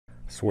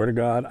Swear to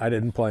God, I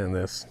didn't plan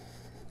this.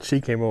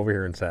 She came over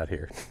here and sat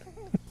here.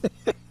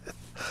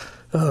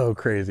 Oh,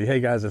 crazy. Hey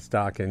guys, it's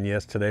Doc, and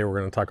yes, today we're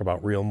going to talk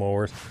about reel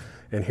mowers.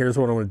 And here's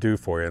what I'm going to do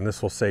for you, and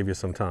this will save you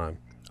some time.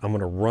 I'm going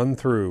to run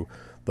through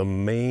the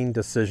main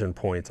decision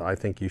points I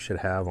think you should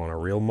have on a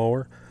reel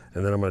mower,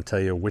 and then I'm going to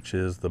tell you which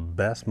is the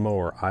best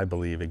mower, I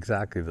believe,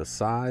 exactly the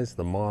size,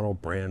 the model,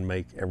 brand,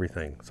 make,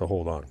 everything. So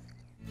hold on.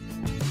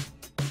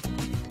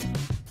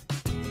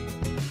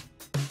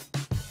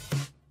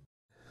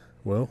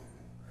 Well,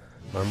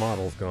 my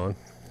model's gone.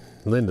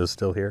 Linda's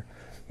still here.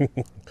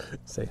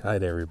 Say hi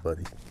to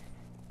everybody.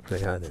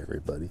 Say hi to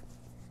everybody.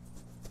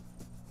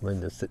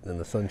 Linda's sitting in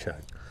the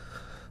sunshine.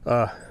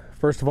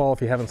 First of all,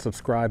 if you haven't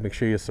subscribed, make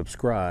sure you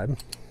subscribe.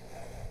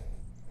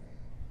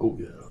 Oh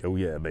yeah. Oh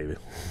yeah, baby.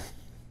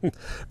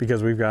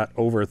 Because we've got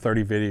over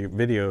 30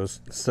 videos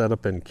set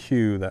up in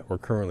queue that we're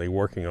currently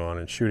working on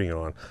and shooting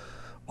on.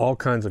 All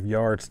kinds of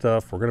yard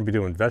stuff. We're going to be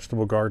doing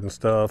vegetable garden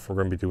stuff. We're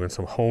going to be doing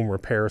some home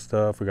repair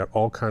stuff. We got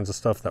all kinds of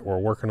stuff that we're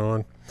working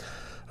on.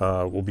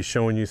 We'll be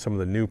showing you some of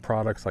the new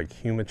products like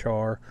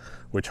Humichar,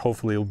 which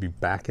hopefully will be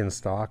back in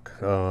stock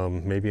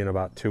maybe in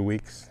about 2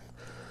 weeks.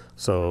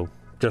 So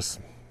just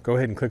go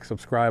ahead and click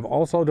subscribe.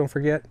 Also, don't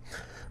forget,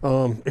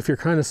 if you're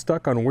kind of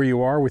stuck on where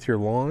you are with your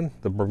lawn,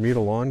 the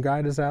Bermuda Lawn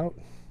Guide is out.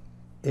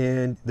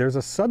 And there's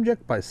a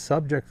subject by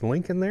subject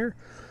link in there.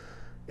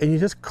 And you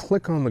just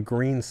click on the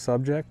green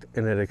subject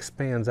and it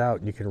expands out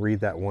and you can read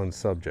that one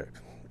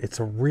subject. It's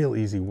a real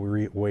easy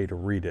way to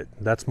read it.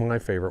 That's my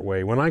favorite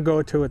way. When I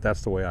go to it,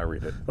 that's the way I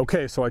read it.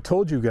 Okay, so I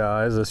told you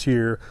guys this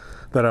year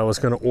that I was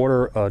going to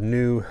order a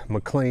new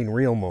McLean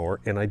reel mower,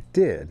 and I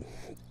did,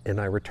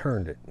 and I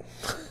returned it.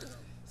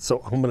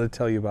 So I'm going to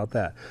tell you about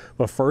that.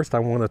 But first, I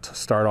want to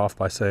start off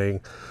by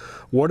saying,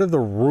 what are the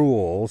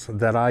rules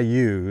that I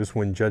use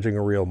when judging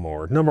a reel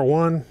mower? Number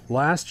one,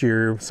 last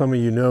year, some of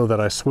you know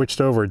that I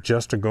switched over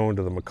just to go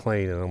into the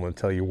McLean, and I'm going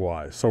to tell you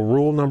why. So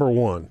rule number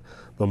one,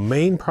 the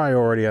main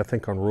priority, I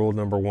think, on rule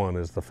number one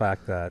is the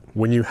fact that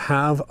when you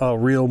have a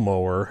reel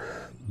mower,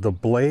 the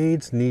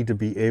blades need to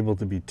be able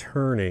to be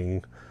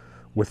turning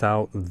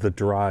without the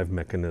drive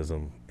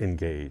mechanism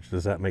engaged.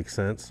 Does that make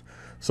sense?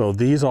 So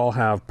these all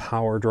have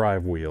power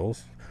drive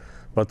wheels,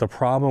 but the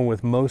problem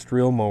with most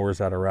reel mowers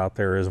that are out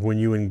there is when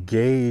you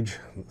engage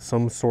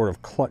some sort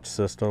of clutch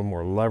system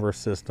or lever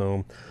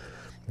system,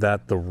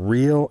 that the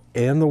reel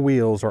and the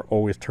wheels are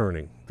always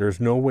turning. There's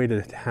no way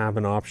to have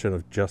an option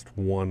of just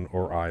one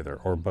or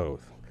either or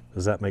both.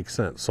 Does that make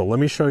sense? So let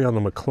me show you on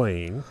the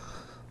McLean.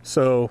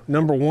 So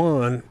number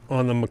one,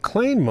 on the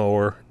McLean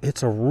mower,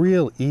 it's a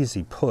real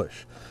easy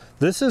push.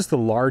 This is the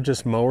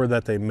largest mower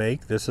that they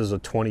make. This is a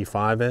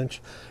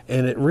 25-inch,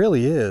 and it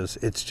really is.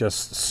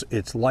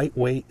 It's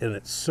lightweight and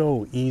it's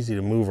so easy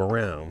to move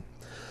around.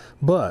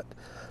 But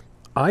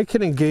I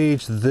can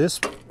engage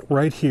this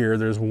right here.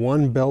 There's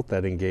one belt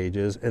that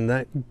engages, and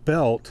that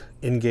belt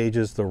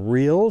engages the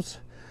reels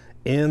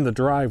and the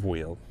drive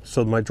wheel.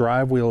 So my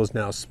drive wheel is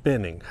now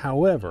spinning.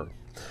 However,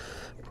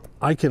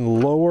 I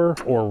can lower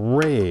or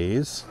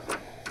raise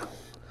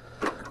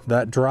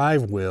that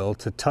drive wheel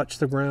to touch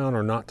the ground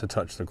or not to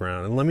touch the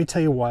ground. And let me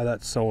tell you why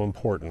that's so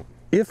important.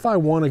 If I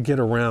want to get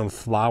around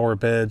flower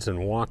beds and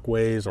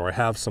walkways, or I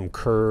have some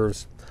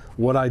curves,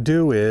 what I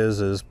do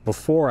is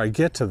before I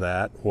get to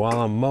that,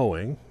 while I'm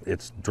mowing,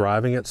 it's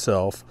driving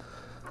itself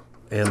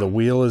and the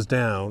wheel is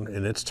down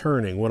and it's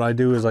turning. What I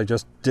do is I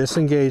just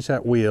disengage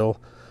that wheel.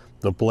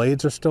 The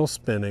blades are still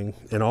spinning,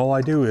 and all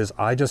I do is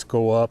I just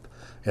go up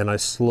and I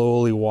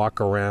slowly walk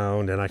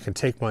around, and I can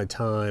take my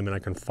time and I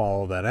can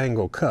follow that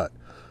angle cut.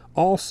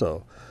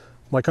 Also,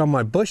 like on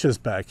my bushes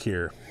back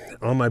here,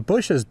 on my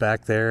bushes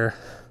back there,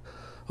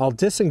 I'll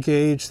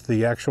disengage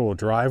the actual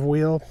drive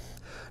wheel,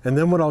 and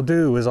then what I'll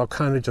do is I'll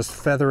kind of just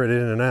feather it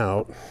in and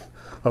out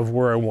of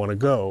where I want to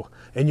go.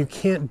 And you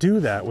can't do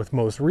that with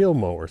most reel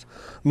mowers.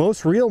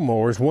 Most reel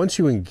mowers, once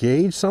you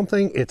engage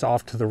something, it's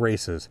off to the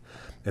races.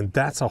 And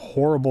that's a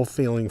horrible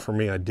feeling for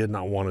me. I did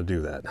not want to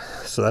do that.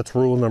 So that's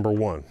rule number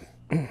one.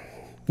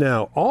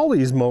 Now, all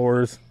these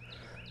mowers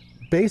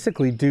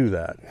basically do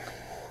that.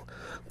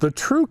 The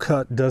True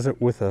Cut does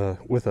it with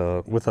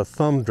a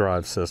thumb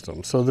drive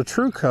system. So the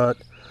True Cut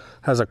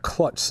has a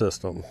clutch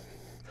system.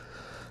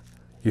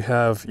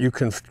 You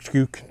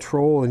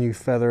control and you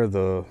feather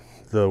the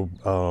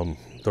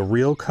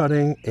reel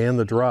cutting and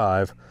the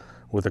drive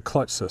with a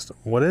clutch system.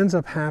 What ends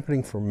up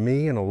happening for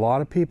me and a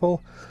lot of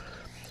people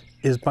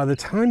is by the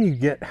time you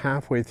get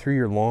halfway through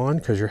your lawn,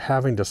 because you're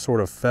having to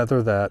sort of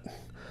feather that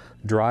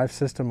drive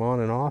system on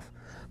and off,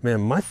 man,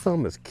 my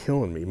thumb is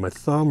killing me. My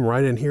thumb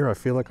right in here, I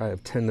feel like I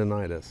have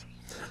tendonitis.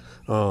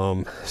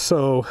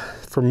 So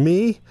for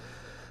me,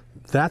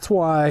 that's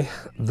why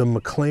the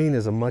McLean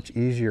is a much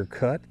easier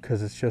cut,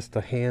 because it's just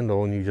a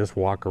handle and you just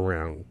walk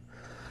around.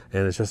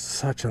 And it's just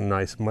such a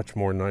nice, much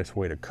more nice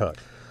way to cut.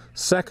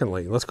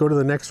 Secondly, let's go to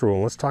the next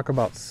rule. Let's talk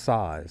about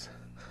size.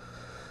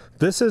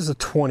 This is a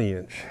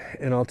 20-inch,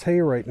 and I'll tell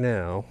you right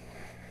now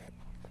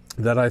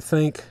that I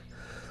think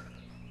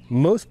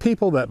most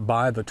people that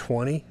buy the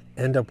 20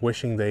 end up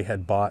wishing they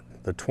had bought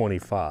the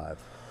 25.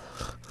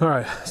 All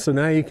right, so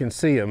now you can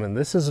see them, and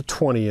this is a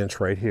 20-inch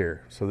right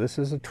here. So this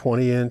is a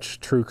 20-inch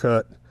True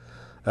Cut.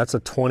 That's a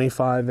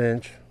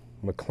 25-inch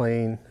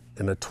McLean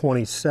and a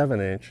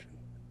 27-inch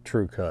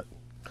True Cut.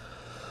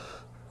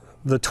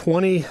 The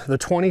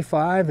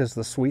 25 is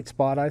the sweet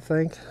spot, I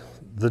think.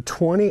 The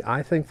 20,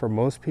 I think for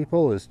most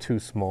people is too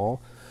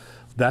small.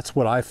 That's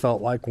what I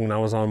felt like when I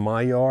was on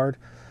my yard.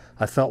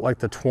 I felt like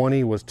the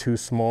 20 was too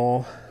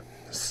small.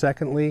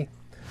 Secondly,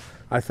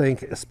 I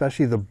think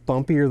especially the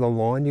bumpier the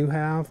lawn you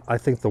have, I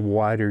think the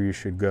wider you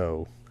should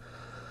go.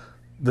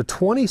 The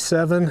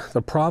 27,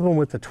 the problem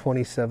with the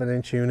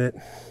 27-inch unit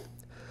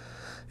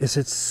is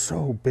it's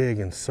so big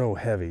and so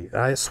heavy.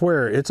 I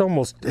swear, it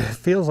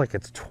feels like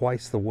it's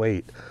twice the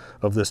weight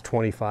of this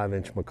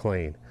 25-inch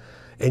McLean.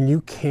 And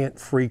you can't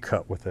free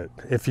cut with it.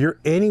 If you're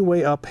any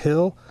way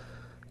uphill,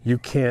 you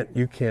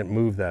can't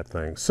move that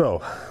thing.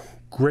 So,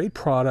 great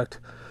product,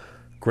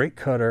 great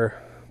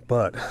cutter,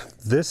 but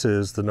this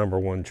is the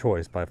 #1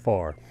 choice by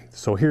far.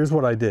 So here's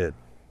what I did.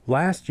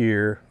 Last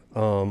year,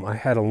 I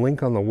had a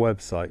link on the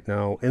website.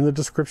 Now, in the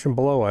description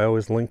below, I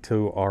always link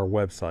to our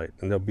website,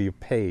 and there'll be a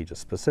page, a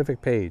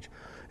specific page,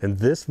 and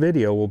this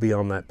video will be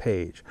on that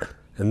page.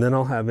 And then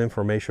I'll have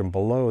information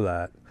below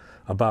that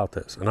about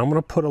this. And I'm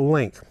gonna put a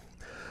link.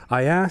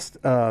 I asked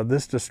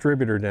this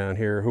distributor down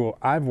here, who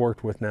I've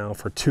worked with now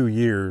for 2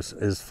 years,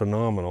 is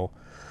phenomenal,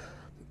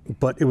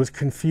 but it was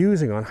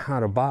confusing on how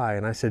to buy.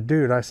 And I said,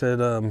 dude,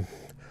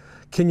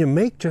 can you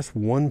make just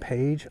one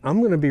page?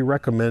 I'm gonna be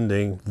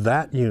recommending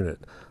that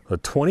unit, a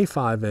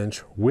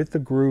 25-inch with the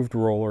grooved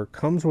roller,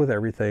 comes with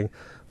everything.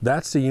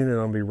 That's the unit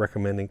I'll be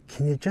recommending.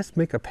 Can you just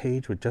make a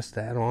page with just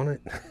that on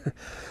it?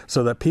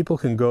 So that people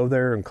can go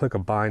there and click a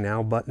buy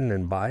now button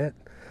and buy it?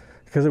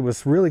 Because it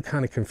was really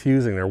kind of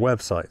confusing, their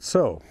website.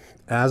 So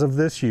as of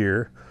this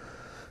year,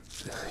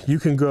 you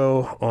can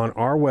go on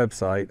our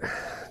website,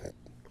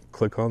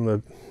 click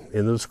on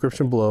in the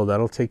description below,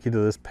 that'll take you to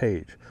this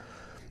page.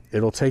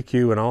 It'll take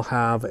you, and I'll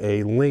have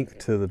a link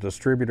to the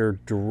distributor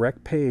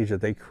direct page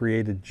that they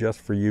created just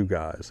for you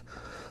guys.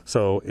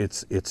 So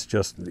it's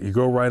just, you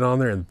go right on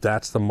there, and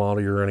that's the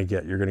model you're gonna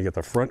get. You're gonna get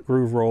the front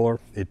groove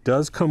roller. It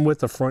does come with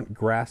the front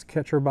grass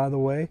catcher, by the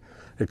way.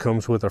 It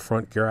comes with a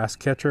front grass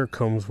catcher,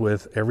 comes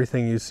with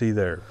everything you see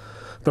there.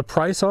 The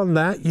price on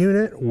that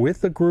unit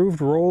with the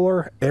grooved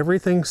roller,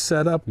 everything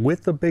set up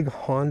with the big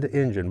Honda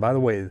engine. By the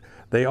way,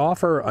 they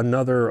offer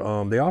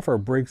they offer a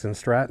Briggs &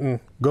 Stratton.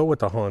 Go with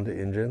the Honda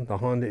engine. The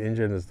Honda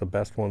engine is the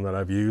best one that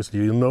I've used.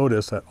 You'll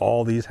notice that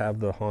all these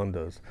have the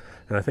Hondas.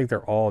 And I think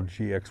they're all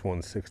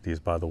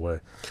GX160s, by the way.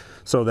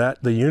 So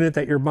that the unit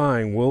that you're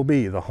buying will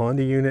be the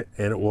Honda unit,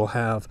 and it will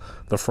have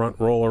the front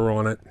roller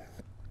on it.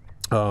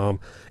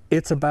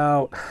 It's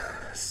about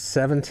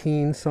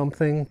 17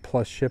 something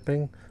plus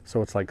shipping.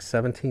 So it's like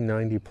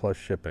 $17.90 plus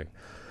shipping.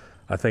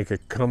 I think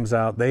it comes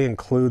out, they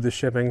include the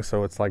shipping,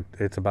 so it's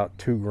about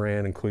 $2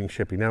 grand including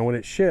shipping. Now when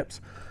it ships,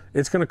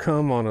 it's gonna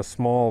come on a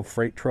small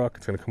freight truck,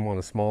 it's gonna come on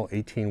a small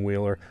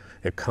 18-wheeler.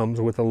 It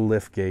comes with a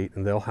lift gate,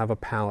 and they'll have a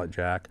pallet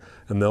jack,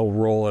 and they'll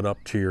roll it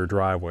up to your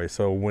driveway.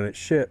 So when it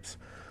ships,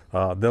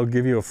 they'll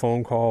give you a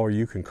phone call, or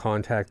you can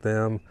contact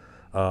them,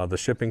 the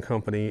shipping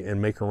company,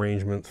 and make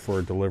arrangements for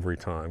a delivery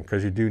time,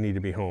 because you do need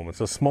to be home.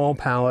 It's a small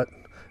pallet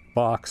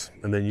box,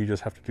 and then you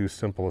just have to do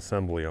simple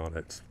assembly on it.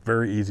 It's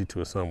very easy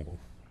to assemble.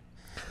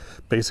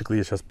 Basically,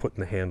 it's just putting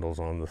the handles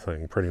on the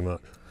thing, pretty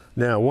much.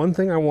 Now, one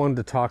thing I wanted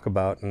to talk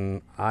about,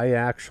 and I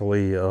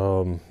actually,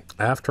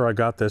 after I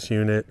got this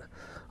unit,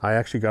 I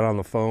actually got on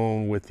the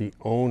phone with the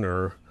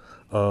owner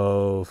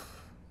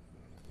of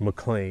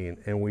McLean,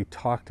 and we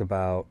talked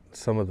about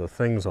some of the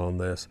things on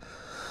this.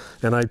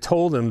 And I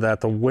told him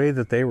that the way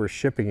that they were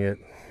shipping it,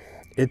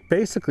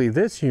 basically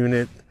this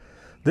unit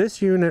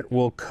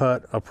will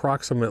cut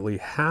approximately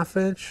 1/2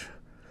 inch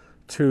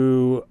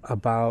to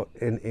about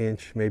 1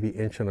 inch, maybe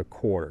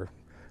 1.25 inches.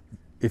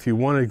 If you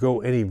want to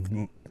go any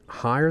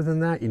higher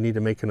than that, you need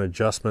to make an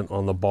adjustment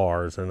on the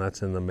bars, and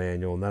that's in the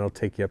manual, and that'll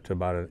take you up to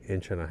about 1.5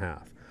 inches.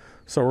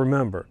 So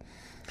remember,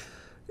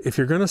 if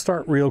you're going to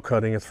start reel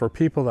cutting, it's for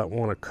people that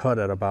want to cut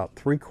at about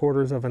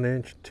 3/4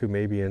 inch to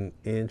maybe 1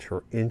 inch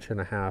or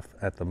 1.5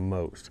 inches at the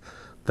most.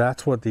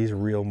 That's what these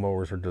reel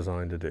mowers are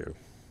designed to do.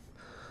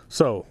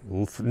 So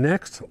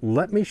next,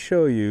 let me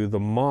show you the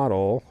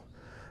model.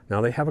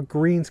 Now they have a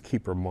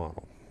greenskeeper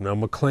model. Now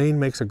McLean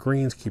makes a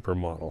greenskeeper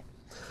model.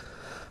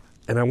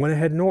 And I went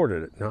ahead and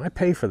ordered it. Now I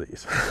pay for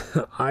these.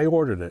 I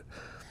ordered it.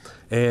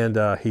 And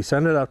he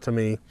sent it up to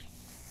me.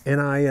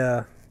 And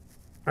I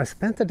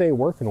spent the day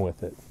working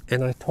with it.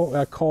 And I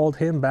called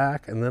him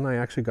back, and then I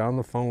actually got on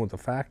the phone with the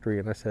factory,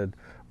 and I said,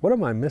 what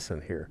am I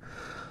missing here?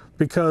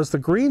 Because the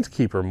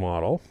greenskeeper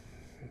model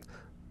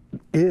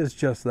is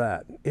just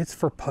that. It's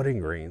for putting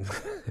greens.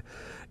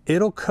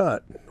 It'll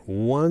cut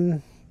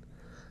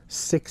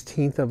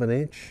 1/16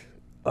 inch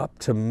up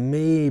to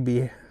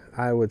maybe,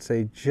 I would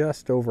say,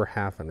 just over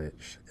 1/2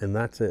 inch, and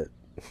that's it.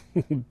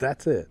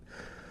 That's it.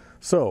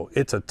 So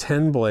it's a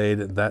 10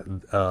 blade. That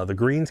the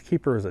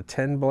greenskeeper is a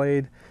 10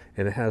 blade,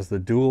 and it has the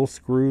dual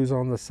screws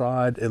on the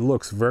side. It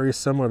looks very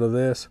similar to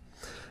this.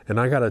 And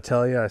I got to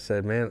tell you, I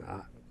said, man,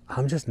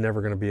 I'm just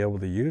never going to be able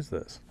to use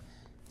this.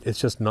 It's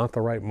just not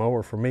the right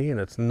mower for me, and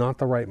it's not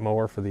the right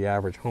mower for the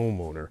average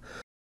homeowner.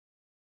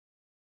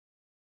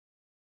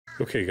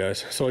 Okay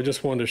guys, so I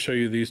just wanted to show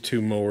you these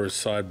two mowers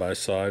side by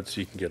side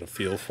so you can get a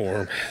feel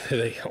for them.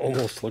 They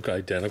almost look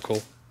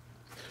identical.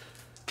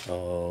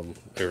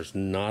 There's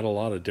not a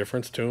lot of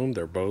difference to them.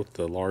 They're both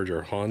the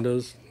larger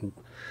Hondas,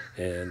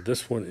 and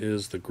this one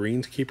is the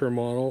Greenskeeper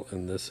model,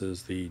 and this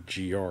is the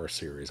GR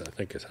series, I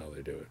think is how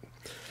they do it.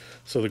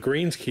 So the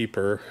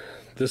Greenskeeper,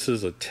 this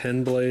is a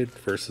 10 blade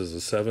versus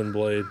a 7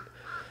 blade.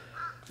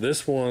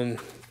 This one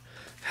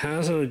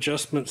has an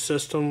adjustment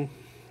system,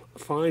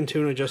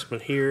 fine-tune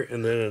adjustment here,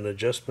 and then an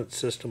adjustment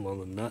system on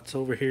the nuts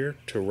over here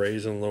to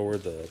raise and lower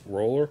the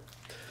roller.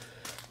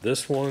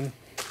 This one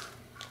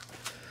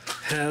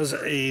has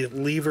a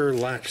lever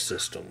latch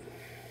system.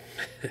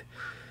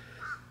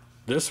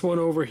 This one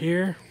over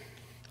here,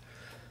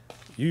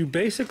 you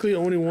basically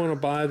only want to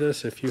buy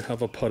this if you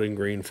have a putting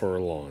green for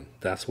a lawn.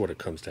 That's what it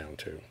comes down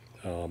to.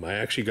 I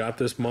actually got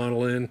this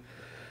model in,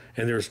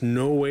 and there's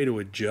no way to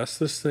adjust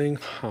this thing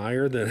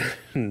higher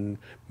than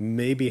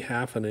maybe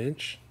half an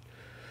inch.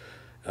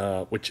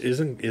 Which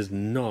is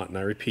not, and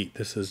I repeat,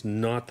 this is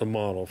not the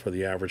model for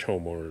the average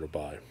homeowner to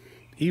buy,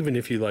 even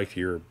if you like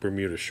your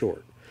Bermuda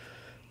short.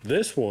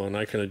 This one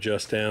I can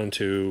adjust down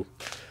to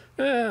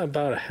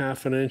about a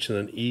half an inch, and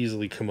then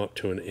easily come up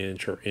to an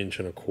inch or inch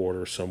and a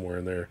quarter, somewhere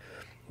in there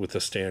with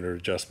the standard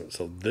adjustment.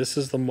 So this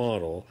is the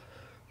model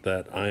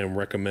that I am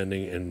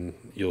recommending, and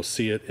you'll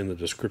see it in the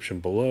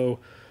description below.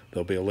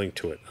 There'll be a link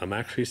to it. I'm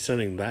actually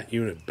sending that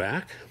unit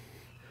back,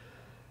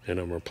 and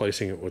I'm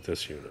replacing it with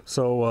this unit.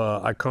 So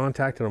I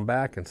contacted him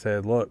back and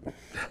said, look,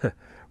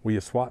 will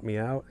you swap me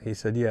out? He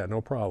said, yeah, no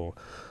problem.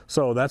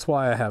 So that's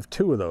why I have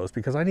two of those,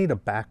 because I need a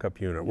backup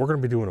unit. We're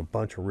going to be doing a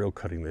bunch of reel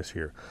cutting this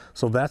year.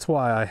 So that's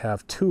why I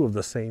have two of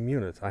the same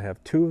units. I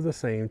have two of the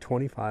same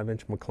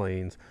 25-inch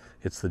McLeans.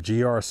 It's the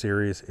GR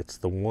series. It's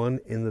the one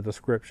in the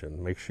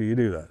description. Make sure you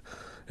do that.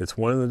 It's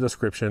one in the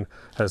description,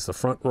 has the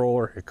front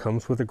roller. It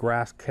comes with a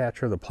grass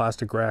catcher, the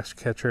plastic grass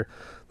catcher,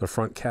 the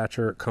front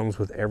catcher. It comes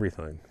with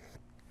everything.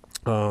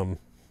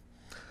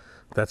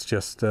 That's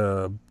just,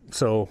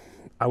 so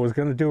I was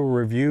going to do a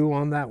review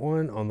on that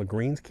one, on the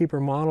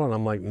Greenskeeper model, and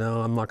I'm like,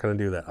 no, I'm not going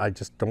to do that. I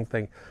just don't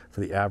think for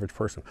the average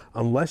person,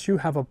 unless you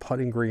have a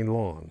putting green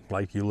lawn,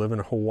 like you live in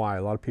Hawaii,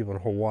 a lot of people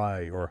in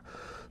Hawaii, or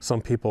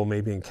some people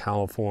maybe in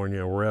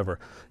California or wherever,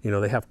 you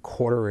know, they have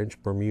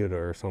 1/4-inch Bermuda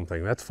or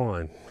something. That's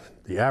fine.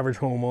 The average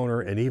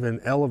homeowner and even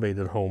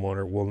elevated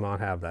homeowner will not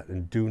have that,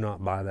 and do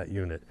not buy that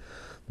unit.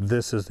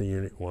 This is the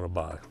unit you want to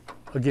buy.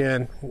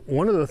 Again,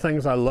 one of the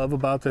things I love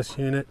about this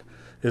unit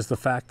is the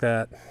fact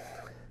that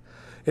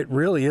it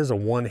really is a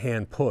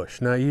one-hand push.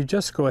 Now you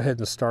just go ahead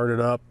and start it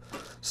up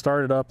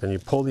and you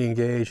pull the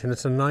engage, and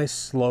it's a nice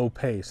slow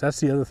pace. That's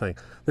the other thing.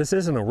 This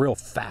isn't a real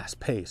fast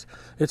pace.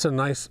 It's a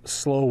nice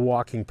slow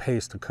walking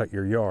pace to cut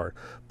your yard.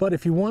 But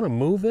if you want to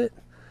move it,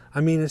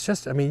 I mean, it's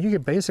just, I mean, you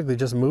could basically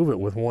just move it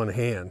with one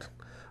hand.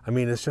 I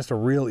mean, it's just a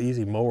real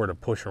easy mower to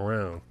push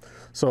around.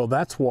 So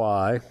that's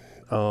why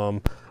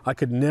I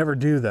could never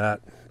do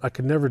that. I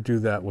could never do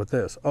that with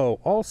this. Oh,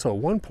 also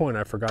one point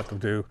I forgot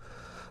to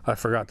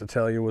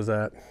tell you was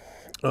that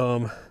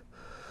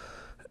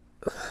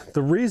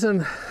the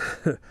reason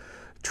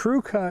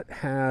TrueCut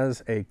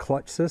has a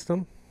clutch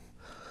system,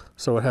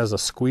 so it has a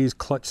squeeze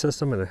clutch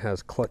system, and it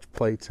has clutch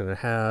plates, and it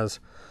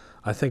has,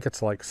 I think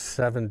it's like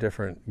 7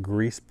 different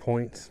grease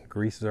points,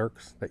 grease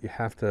zerks that you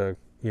have to,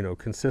 you know,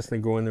 consistently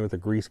go in there with a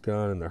grease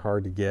gun, and they're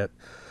hard to get.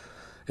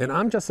 And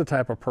I'm just the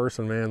type of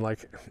person, man,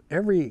 like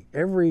every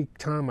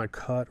time I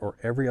cut, or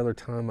every other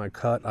time I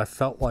cut, I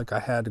felt like I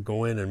had to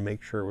go in and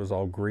make sure it was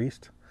all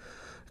greased.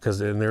 Because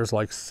then there's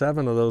like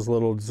 7 of those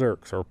little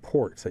zerks or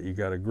ports that you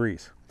got to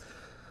grease.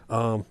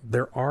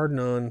 There are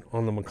none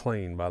on the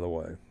McLean, by the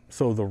way.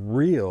 So the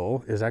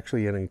reel is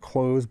actually an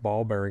enclosed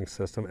ball bearing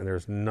system, and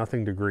there's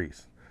nothing to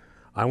grease.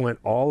 I went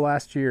all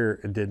last year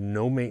and did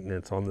no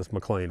maintenance on this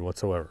McLean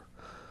whatsoever.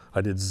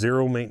 I did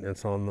 0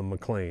 maintenance on the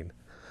McLean.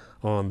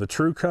 On the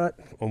TrueCut,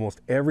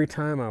 almost every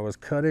time I was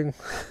cutting,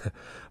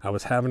 I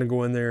was having to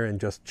go in there and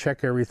just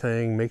check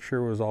everything, make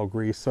sure it was all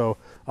greased. So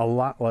a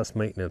lot less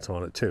maintenance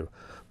on it too.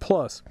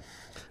 Plus,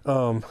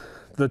 the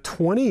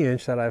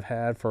 20-inch that I've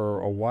had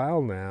for a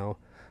while now,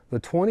 the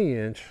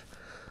 20-inch,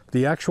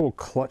 the actual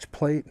clutch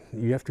plate,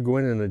 you have to go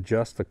in and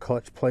adjust the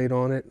clutch plate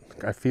on it.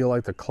 I feel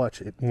like the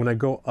clutch, when I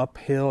go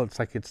uphill, it's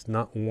like it's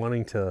not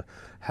wanting to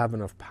have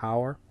enough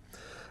power.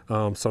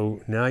 So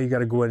now you got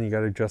to go in and you got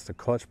to adjust the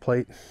clutch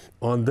plate.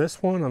 On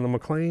this one, on the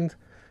McLean's,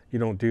 you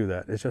don't do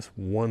that. It's just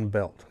one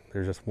belt.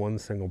 There's just one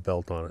single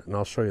belt on it, and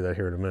I'll show you that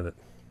here in a minute.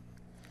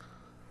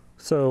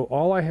 So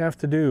all I have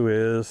to do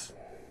is,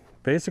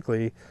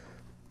 basically,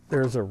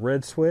 there's a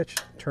red switch.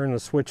 Turn the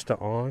switch to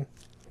on.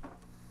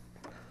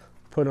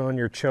 Put on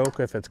your choke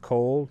if it's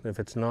cold. If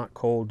it's not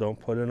cold, don't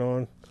put it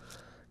on.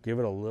 Give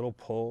it a little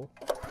pull.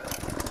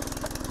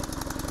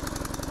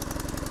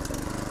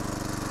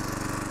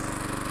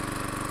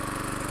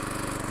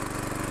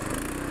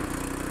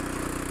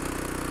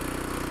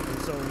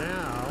 So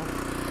now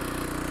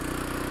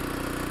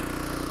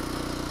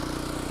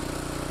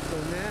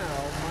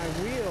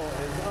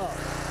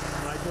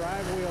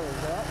drive wheel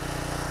is up,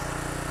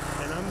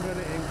 and I'm going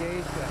to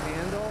engage the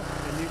handle,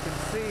 and you can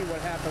see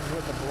what happens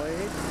with the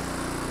blade.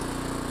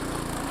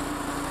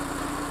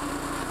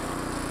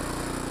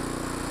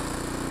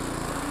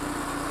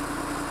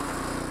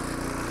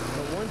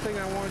 But one thing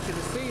I want you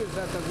to see is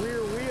that the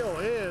rear wheel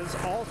is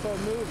also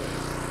moving.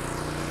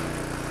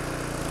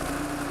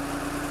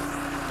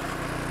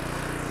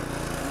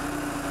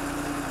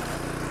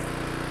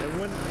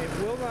 When it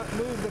will not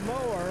move the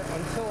mower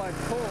until I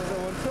pull.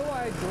 So until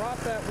I drop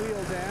that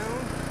wheel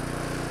down,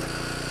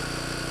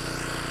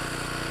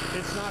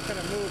 it's not going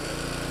to move it.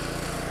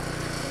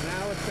 So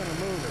now it's going to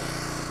move it.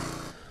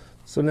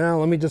 So now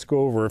let me just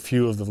go over a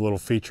few of the little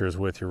features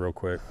with you real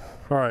quick.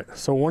 All right,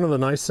 so one of the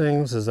nice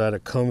things is that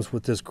it comes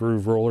with this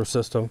groove roller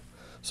system.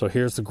 So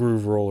here's the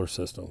groove roller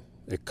system.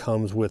 It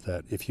comes with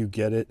that. If you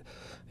get it,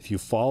 if you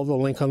follow the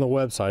link on the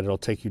website, it'll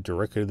take you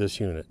directly to this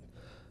unit.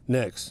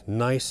 Next,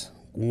 nice,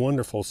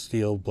 wonderful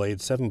steel blade,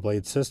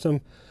 7-blade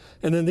system.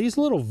 And then these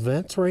little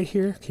vents right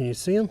here, can you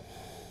see them?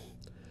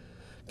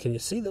 Can you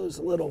see those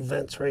little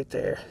vents right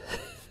there? I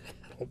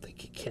don't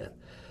think you can.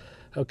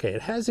 Okay,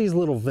 it has these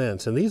little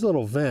vents, and these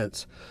little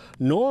vents,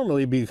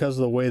 normally because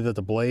of the way that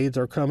the blades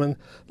are coming,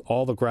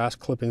 all the grass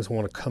clippings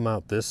want to come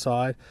out this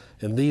side,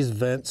 and these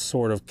vents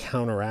sort of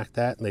counteract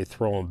that, and they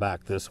throw them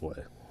back this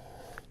way.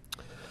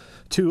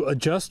 To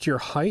adjust your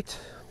height,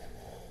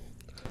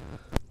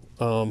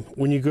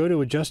 when you go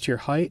to adjust your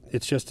height,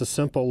 it's just a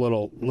simple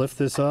little lift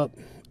this up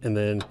and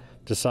then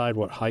decide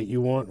what height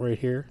you want right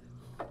here.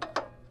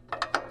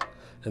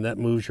 And that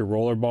moves your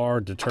roller bar,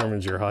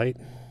 determines your height.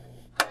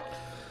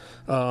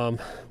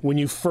 When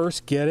you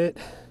first get it,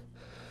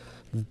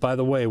 by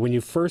the way, when you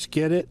first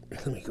get it,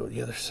 let me go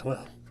the other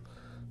side.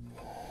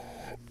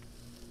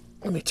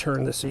 Let me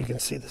turn this so you can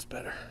see this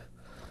better.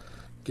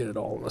 Get it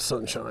all in the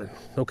sunshine.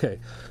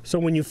 Okay, so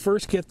when you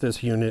first get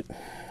this unit,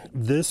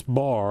 this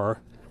bar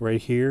right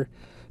here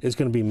is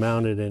going to be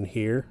mounted in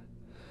here,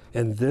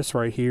 and this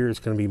right here is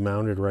going to be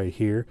mounted right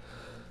here.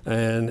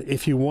 And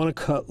if you want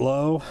to cut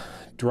low,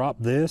 drop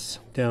this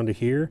down to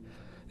here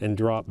and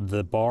drop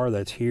the bar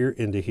that's here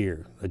into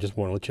here. I just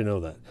want to let you know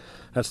that.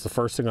 That's the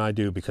first thing I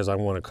do because I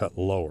want to cut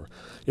lower.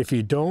 If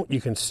you don't, you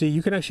can see,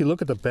 you can actually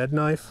look at the bed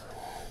knife.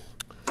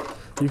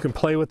 You can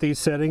play with these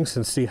settings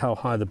and see how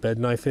high the bed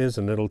knife is,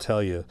 and it'll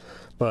tell you.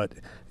 But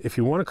if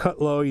you want to cut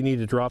low, you need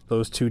to drop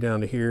those two down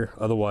to here.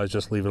 Otherwise,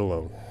 just leave it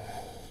alone.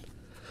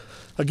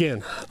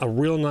 Again, a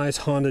real nice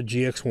Honda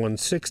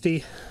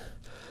GX160,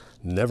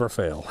 never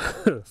fail.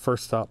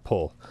 First stop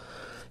pull.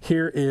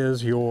 Here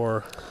is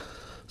your,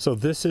 so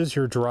this is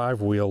your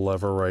drive wheel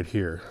lever right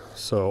here.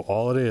 So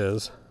all it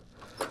is,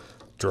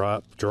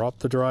 drop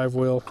the drive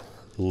wheel,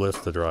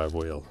 lift the drive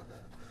wheel.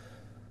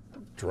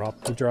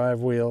 Drop the drive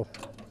wheel,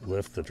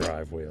 lift the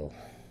drive wheel.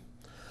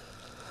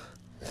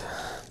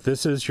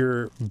 This is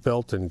your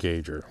belt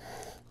engager.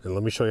 And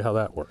let me show you how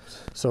that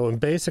works. So and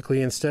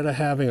basically, instead of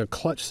having a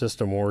clutch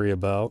system worry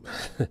about,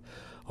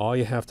 all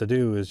you have to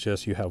do is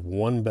just, you have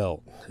one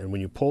belt. And when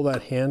you pull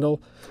that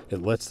handle,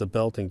 it lets the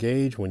belt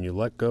engage. When you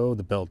let go,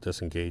 the belt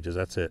disengages.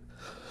 That's it.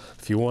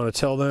 If you want to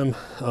tell them,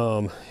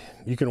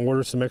 you can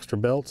order some extra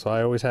belts.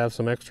 I always have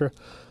some extra.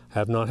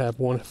 Have not had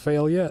one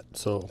fail yet.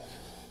 So,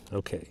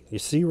 okay, you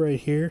see right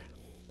here?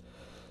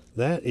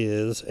 That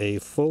is a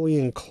fully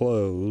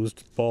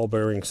enclosed ball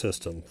bearing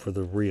system for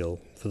the reel,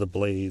 for the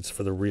blades,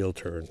 for the reel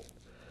turn.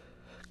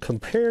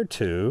 Compared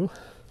to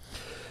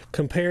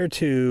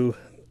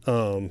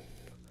the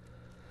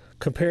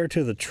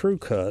True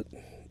Cut,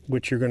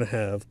 which you're going to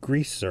have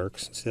grease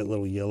zerks. See that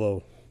little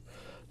yellow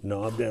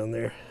knob down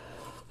there?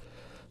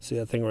 See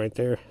that thing right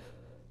there?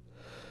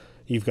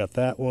 You've got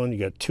that one. You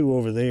got two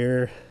over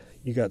there.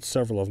 You got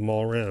several of them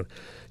all around.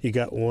 You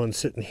got one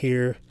sitting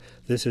here.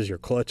 This is your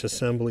clutch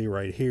assembly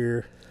right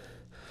here.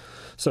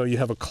 So you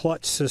have a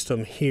clutch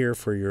system here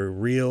for your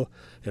reel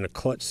and a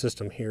clutch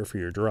system here for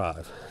your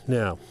drive.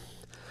 Now,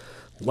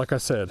 like I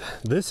said,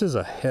 this is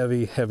a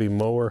heavy, heavy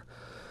mower.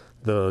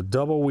 The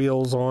double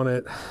wheels on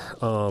it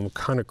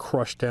kind of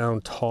crush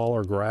down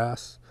taller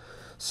grass.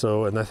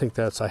 So, and I think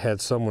I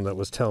had someone that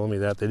was telling me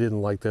that they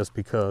didn't like this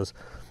because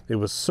it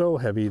was so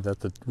heavy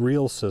that the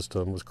reel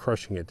system was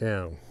crushing it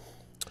down.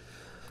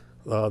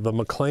 The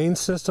McLean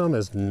system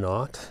is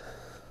not.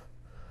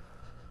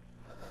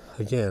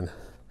 Again,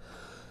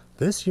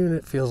 this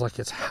unit feels like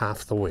it's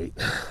half the weight.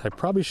 I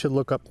probably should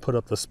look up, put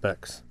up the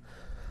specs.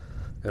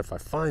 If I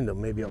find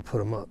them, maybe I'll put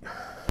them up.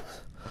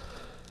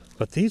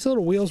 But these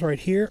little wheels right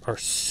here are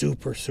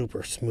super,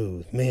 super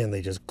smooth. Man,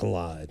 they just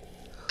glide.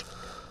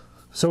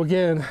 So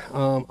again,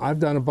 I've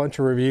done a bunch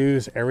of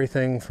reviews,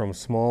 everything from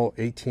small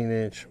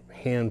 18-inch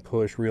hand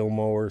push reel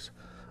mowers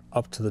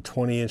up to the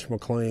 20-inch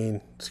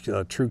McLean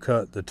True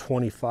Cut, the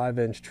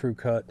 25-inch True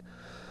Cut.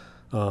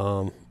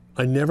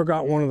 I never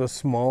got one of the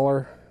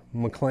smaller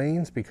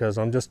McLeans because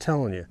I'm just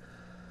telling you,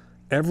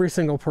 every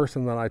single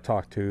person that I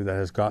talked to that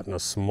has gotten a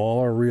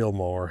smaller reel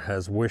mower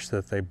has wished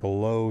that they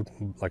below,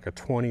 like a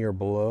 20 or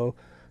below,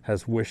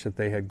 has wished that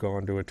they had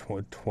gone to a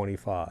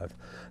 25.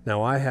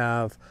 Now I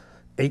have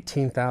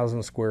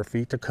 18,000 square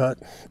feet to cut,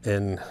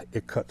 and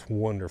it cuts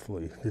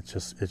wonderfully. It's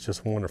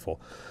just wonderful.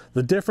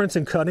 The difference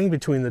in cutting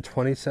between the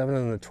 27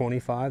 and the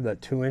 25,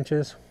 that 2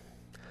 inches,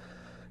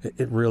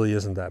 it really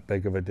isn't that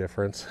big of a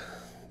difference.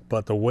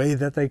 But the way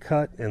that they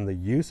cut and the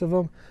use of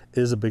them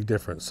is a big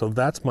difference. So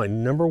that's my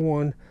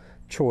 #1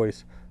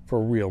 choice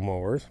for reel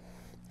mowers.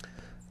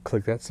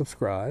 Click that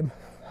subscribe.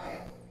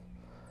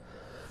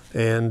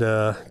 And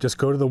just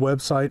go to the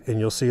website and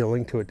you'll see a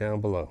link to it down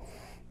below.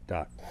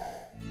 Dot.